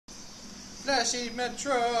Flashy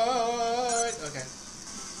Metroid! Okay.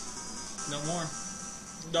 No more.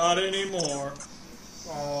 Not anymore.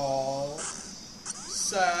 Aww.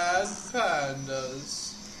 Sad pandas.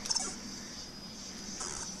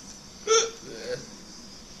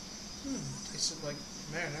 Tasted like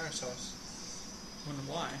marinara sauce. Wonder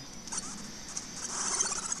why.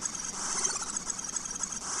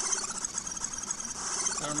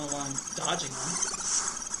 I don't know why I'm dodging them.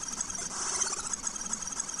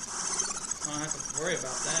 I don't have to worry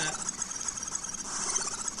about that.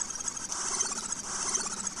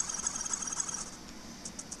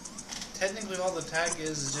 Technically, all the tag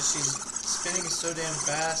is just she's spinning so damn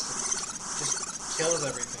fast it just kills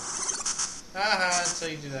everything. Haha, that's how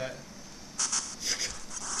you do that.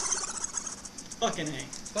 Fucking A. I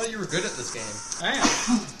thought you were good at this game. I am.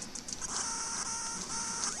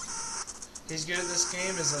 He's good at this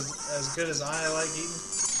game as good as I like eating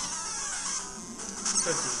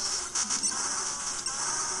cookies.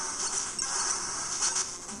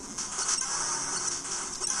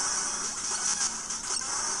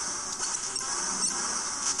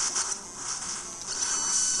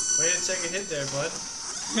 Way to take a hit there, bud.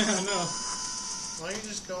 Yeah, I know. Why don't you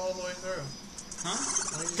just go all the way through? Huh?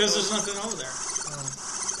 Why don't you Because go- there's nothing over there. Oh.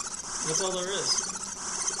 That's all there is.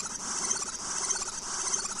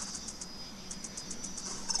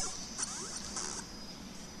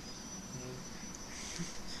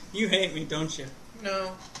 You hate me, don't you?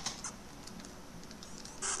 No.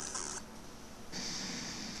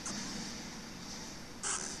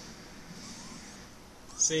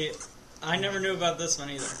 See, I never knew about this one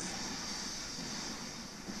either.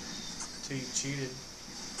 Till you cheated.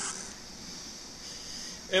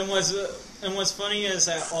 And what's funny is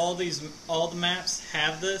that all the maps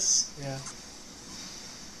have this Yeah.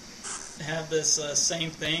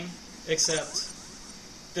 same thing, except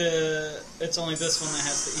it's only this one that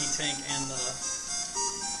has the E-tank and the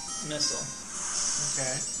missile.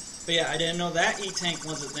 Okay. But yeah, I didn't know that E-tank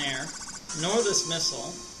wasn't there, nor this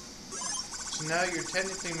missile. So now you're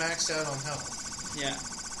technically maxed out on health. Yeah.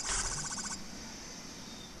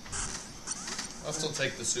 I'll still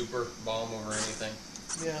take the super bomb over anything.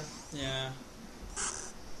 Yeah. Yeah.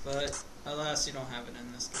 But alas, you don't have it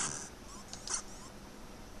in this game.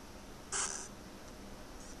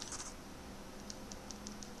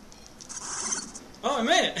 Oh, I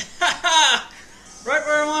made it! Right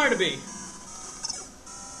where I wanted to be.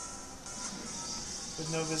 With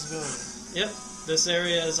no visibility. Yep, this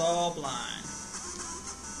area is all blind.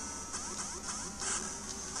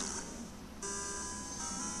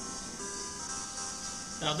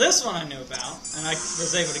 Now this one I knew about, and I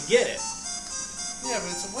was able to get it. Yeah,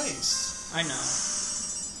 but it's a waste. I know.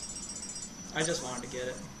 I just wanted to get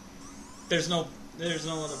it. There's no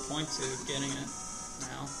other point to getting it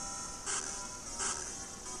now.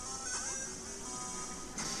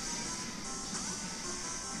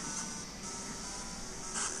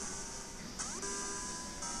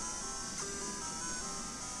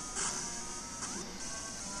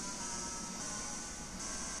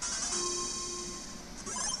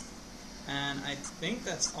 And I think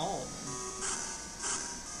that's all of them.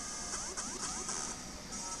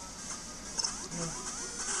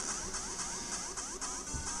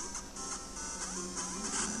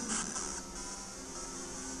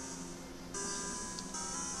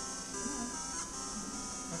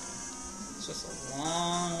 It's just a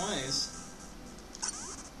long ways.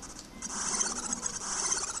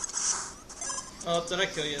 Oh, did I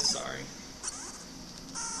kill you? Sorry.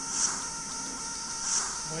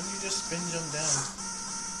 Why don't you just spin jump down?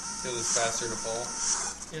 Because it's faster to fall.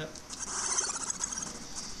 Yep.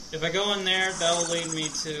 If I go in there, that'll lead me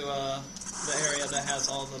to the area that has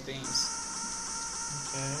all the beams.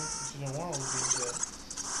 Okay, but you don't want all the beams yet.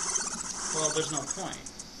 Well, there's no point.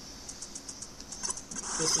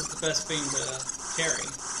 This is the best beam to carry.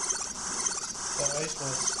 The ice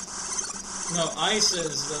was. No, ice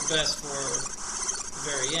is the best for the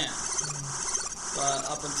very end. But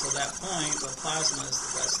up until that point, the plasma is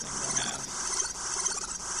the best thing to have.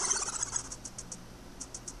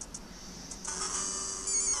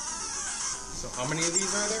 So how many of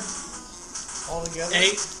these are there? All together?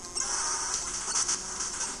 8.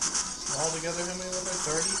 All together, how many were there?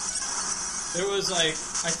 30? There was like,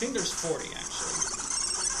 I think there's 40 actually.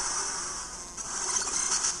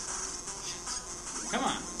 Come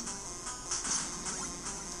on.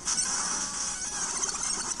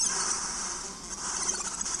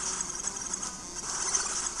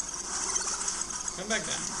 Come back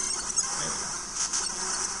down. There we go.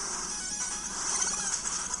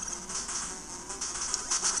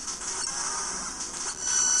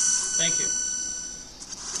 Thank you.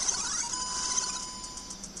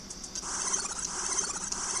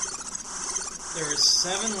 There are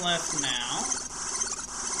 7 left now.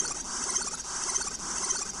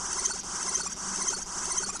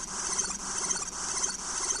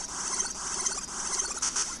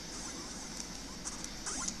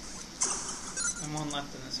 And 1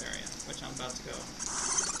 left in this area, which I'm about to go.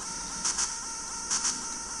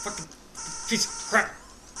 Fucking piece of crap!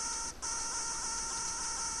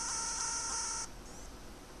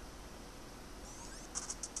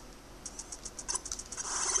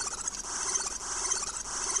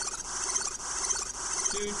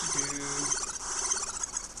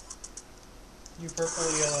 You purple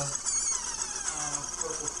or yellow?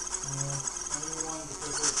 Purple. Only one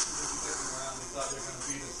because they're too busy dicking around. They thought they were going to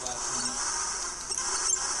beat us last minute.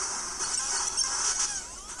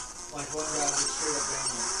 Like one guy just straight up banged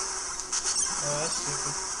me. Oh, that's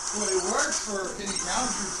stupid. Well, it works for hitting ground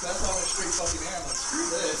troops. That's why I went straight fucking air. I'm like, screw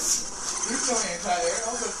this. There's no anti-air.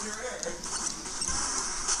 I'll go pure air.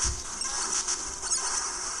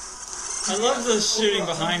 I love the shooting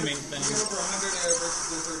behind me thing. You get over 100 air versus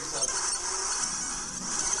their 37.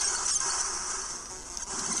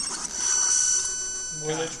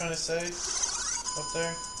 What are they trying to say up there?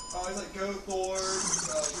 He's like, go Thor. He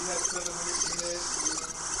had 700 units.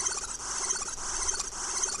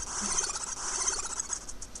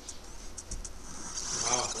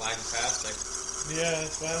 Wow, lag-tastic. Yeah,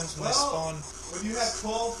 that's what happens when they spawn. When you have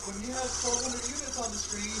 1,200 units on the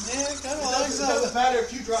screen, Yeah, it kind of it lags doesn't out. matter if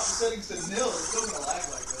you drop the settings to nil, it's still gonna lag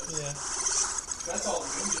like this. Yeah. That's all the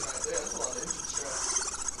engine right there. That's a lot of engine stress.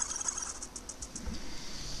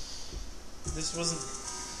 This wasn't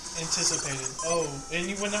anticipated. Oh, and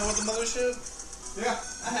you went out with the mothership? Yeah,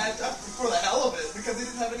 I had for the hell of it because they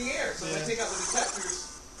didn't have any air. So if Yeah. they take out the detectors,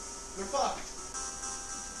 they're fucked.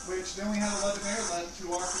 Which they only had 11 air left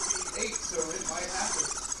to our 58, so it might happen.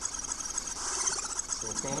 So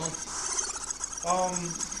what's going on?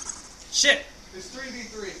 Shit! It's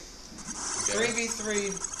 3v3. 3v3,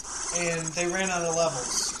 and they ran out of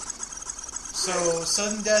levels. So,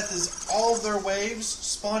 sudden death is all of their waves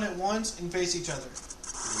spawn at once and face each other.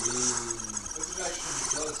 This is actually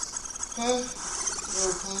close.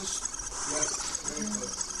 Very close. Yes, very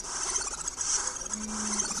close.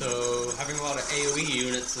 So having a lot of AoE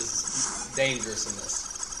units is dangerous in this.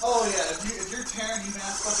 Oh yeah, if you're tearing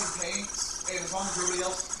UMass fucking tanks, and as long as everybody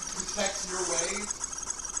else protects your wave,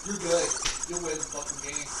 you're good. You'll win the fucking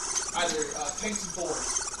game. Either tanks and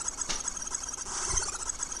fours.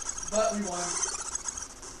 But we won.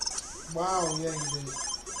 Wow, yeah, you did.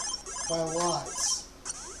 By lots.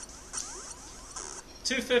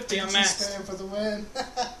 250 on max. Spam for the win.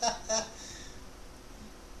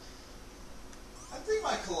 I think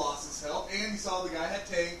my Colossus helped, and you saw the guy had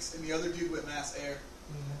tanks, and the other dude went mass air.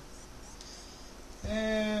 Yeah.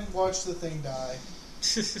 And watch the thing die.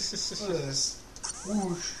 Look at this.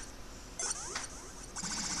 Whoosh.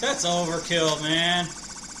 That's overkill, man.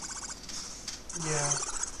 Yeah.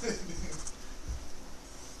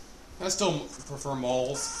 I still prefer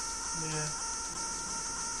malls. Yeah.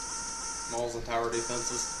 Malls and tower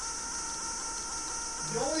defenses.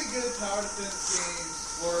 The only good tower defense games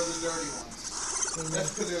were the dirty ones. That's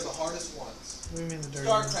because they're the hardest ones. What do you mean the dirty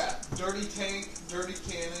StarCraft, dirty tank, dirty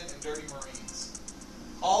cannon, and dirty marines.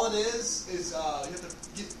 All it is you have to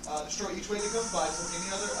destroy each way they come by, so any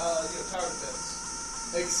other tower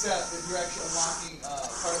defense. Except if you're actually unlocking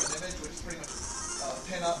part of an image, which is pretty much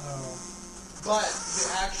pin up. Oh. But the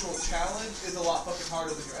actual challenge is a lot fucking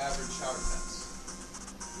harder than your average tower defense.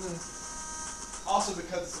 Also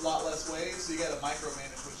because it's a lot less waves, so you gotta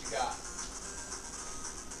micromanage what you got.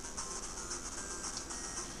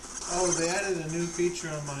 Oh, they added a new feature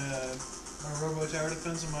on my Robo Tower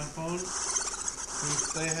Defense on my phone.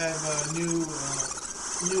 They have new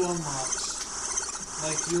unlocks,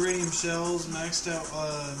 like uranium shells, maxed out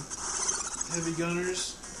heavy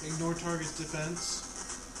gunners, ignore target's defense.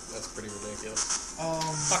 That's pretty ridiculous.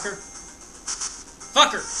 Fucker.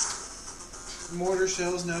 Fucker! Mortar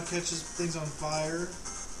shells now catches things on fire.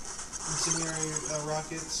 Incendiary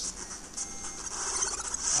rockets.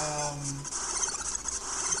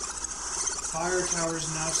 Fire towers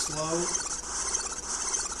now slow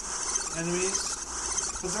enemies,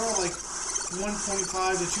 but they're all like 1.5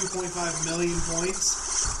 to 2.5 million points.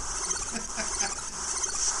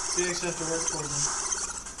 So you actually have to work for them.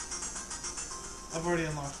 I've already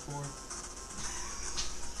unlocked 4.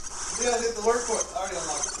 Yeah, hit the work for it. I already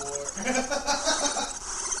unlocked 4.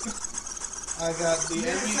 I got the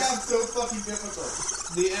It enemies. sounds so fucking difficult.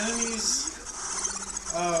 The enemies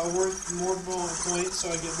are worth more points,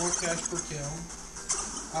 so I get more cash per kill.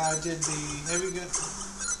 I did the heavy gun.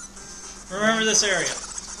 Remember this area.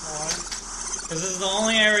 Why? Because this is the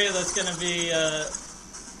only area that's going to be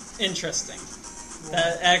interesting.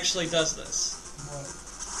 that actually does this. What?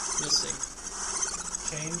 You'll see.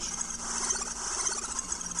 Change?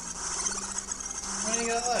 How many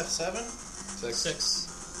you got left? 7? 6.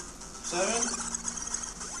 7?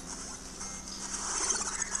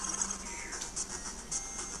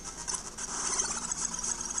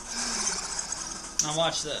 Now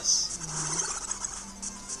watch this.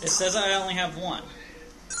 It says I only have 1. Okay.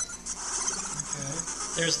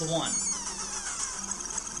 There's the 1.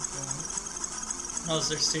 Okay. Notice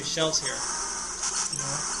there's 2 shells here.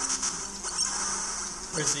 Yeah.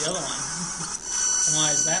 Where's the other one? And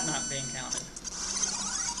why is that not being counted?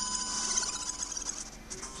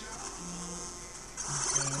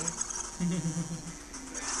 Okay.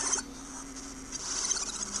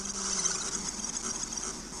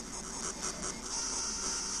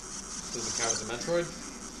 Does it count as a Metroid?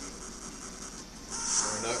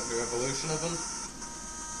 Or a new evolution of them?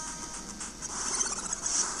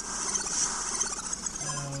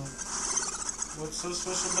 What's so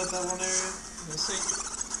special about that one area? We'll see.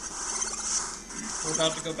 We're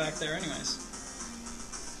about to go back there anyways.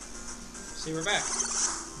 See, we're back.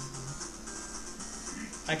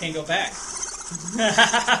 I can't go back.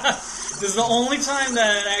 This is the only time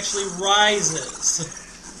that it actually rises.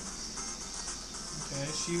 Okay,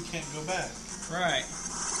 so you can't go back. Right.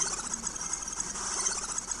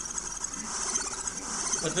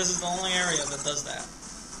 But this is the only area that does that.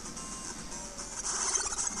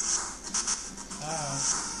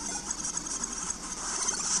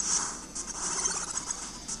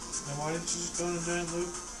 And why did you just go in a giant loop?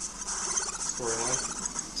 Storyline.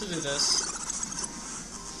 To do this.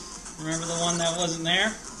 Remember the one that wasn't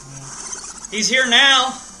there? Yeah. He's here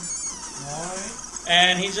now, Alright.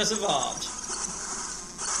 and he just evolved.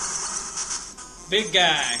 Big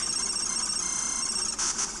guy.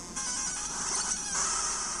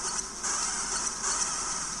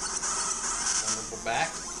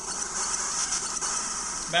 Back.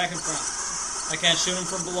 Back in front. I can't shoot him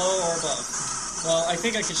from below or above. Well, I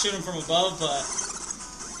think I can shoot him from above, but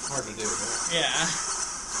Hard to do, right? yeah.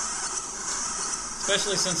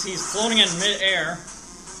 Especially since he's floating in mid-air.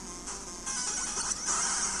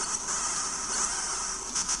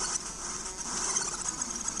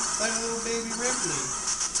 Like a little baby Ripley.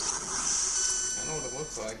 I know what it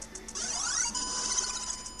looks like.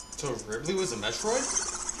 So Ripley was a Metroid?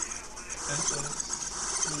 Essentially.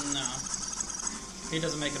 No. He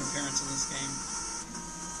doesn't make an appearance in this game.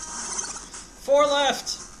 4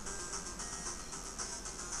 left!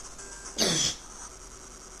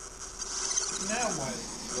 Now what?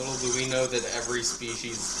 Little do we know that every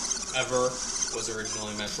species ever was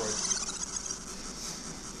originally Metroid.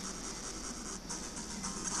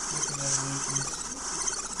 Different evolutions.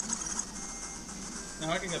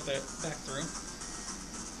 Now I can get that back through.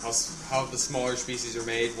 How the smaller species are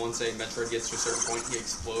made. Once a Metroid gets to a certain point, he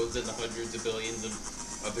explodes into hundreds of billions of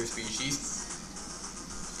other species.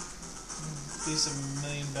 Be some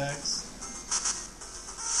million backs.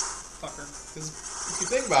 Fucker. Because if you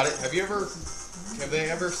think about it, have they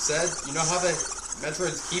ever said, you know how the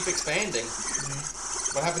Metroids keep expanding?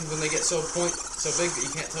 Mm-hmm. What happens when they get so big that you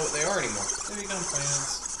can't tell what they are anymore? They become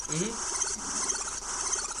planets. Mm-hmm.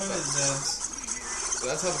 Planet Zeds. So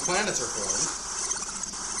that's how the planets are formed.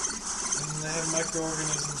 And they have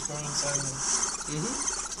microorganisms growing inside them. Mm-hmm.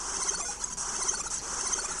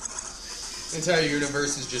 The entire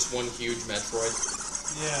universe is just one huge Metroid.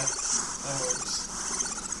 Yeah, that works.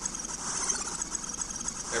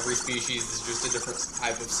 Every species is just a different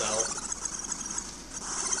type of cell.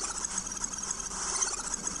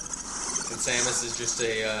 And Samus is just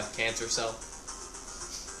a cancer cell.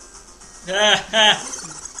 Meh.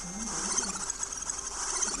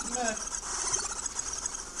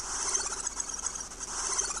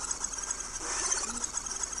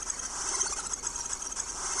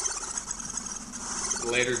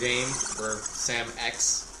 Later game where Sam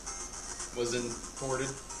X was imported.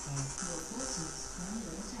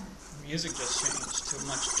 Music just changed to a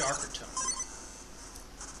much darker tone.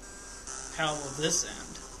 How will this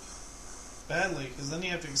end? Badly, because then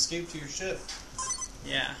you have to escape to your ship.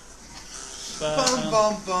 Yeah. But,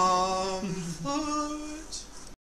 Bum bum bum.